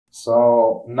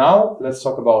So now let's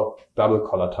talk about double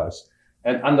collar ties,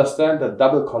 and understand that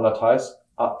double collar ties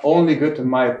are only good, in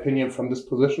my opinion, from this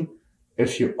position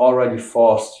if you already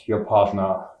forced your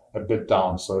partner a bit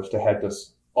down. So if the head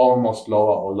is almost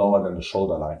lower or lower than the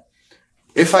shoulder line.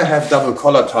 If I have double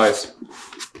collar ties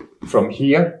from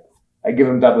here, I give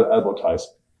him double elbow ties.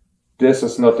 This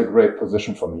is not a great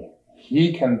position for me.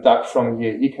 He can duck from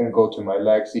here. He can go to my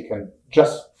legs. He can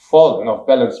just fall and off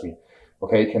balance me.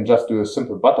 Okay, he can just do a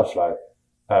simple butterfly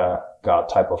guard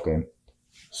type of game.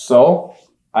 So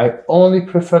I only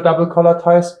prefer double collar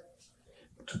ties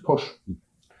to push.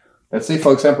 Let's say,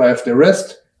 for example, I have the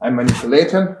wrist. I manipulate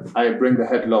him. I bring the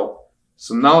head low.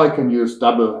 So now I can use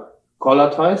double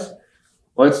collar ties,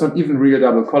 or it's not even real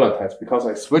double collar ties because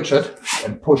I switch it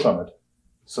and push on it.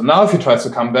 So now if he tries to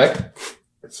come back,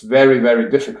 it's very, very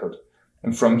difficult.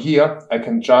 And from here, I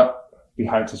can jump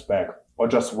behind his back or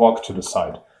just walk to the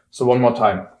side. So one more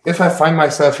time. If I find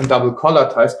myself in double collar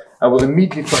ties, I will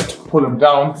immediately try to pull him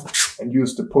down and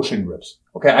use the pushing grips.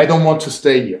 Okay, I don't want to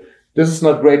stay here. This is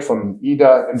not great for me,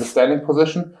 either in the standing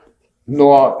position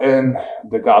nor in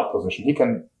the guard position. He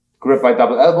can grip my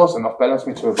double elbows and off balance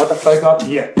me to a butterfly guard.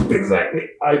 Yeah, exactly.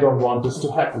 I don't want this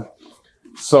to happen.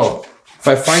 So if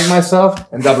I find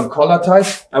myself in double collar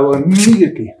ties, I will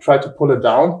immediately try to pull it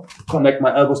down, connect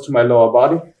my elbows to my lower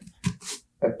body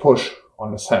and push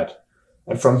on his head.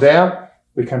 And from there,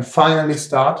 we can finally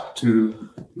start to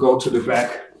go to the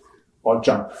back or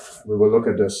jump. We will look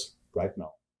at this right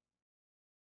now.